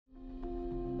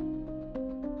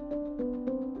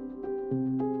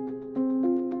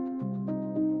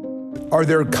Are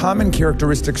there common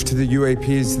characteristics to the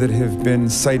UAPs that have been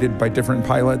cited by different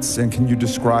pilots, and can you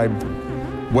describe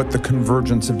what the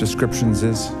convergence of descriptions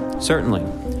is? Certainly.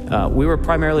 We were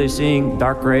primarily seeing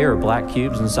dark gray or black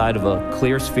cubes inside of a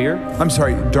clear sphere. I'm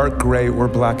sorry, dark gray or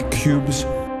black cubes?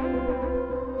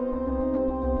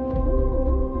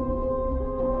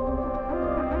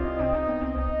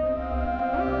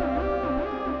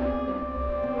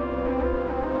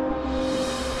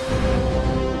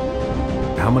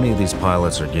 How many of these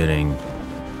pilots are getting...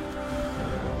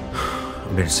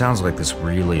 I mean, it sounds like this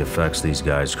really affects these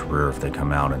guys' career if they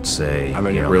come out and say, I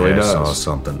think it really does. I saw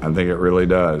something. I think it really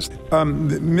does.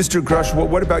 Mr. Grusch,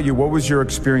 what about you? What was your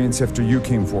experience after you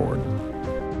came forward?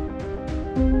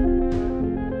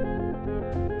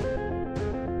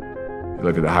 You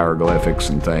look at the hieroglyphics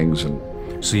and things, and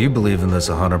So you believe in this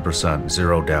 100%,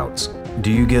 zero doubts.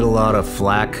 Do you get a lot of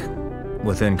flack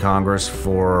within Congress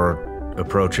for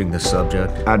approaching this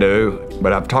subject? I do,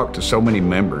 but I've talked to so many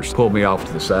members, pulled me off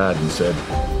to the side and said,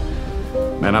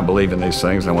 man, I believe in these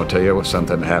things, and I want to tell you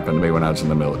something that happened to me when I was in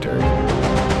the military.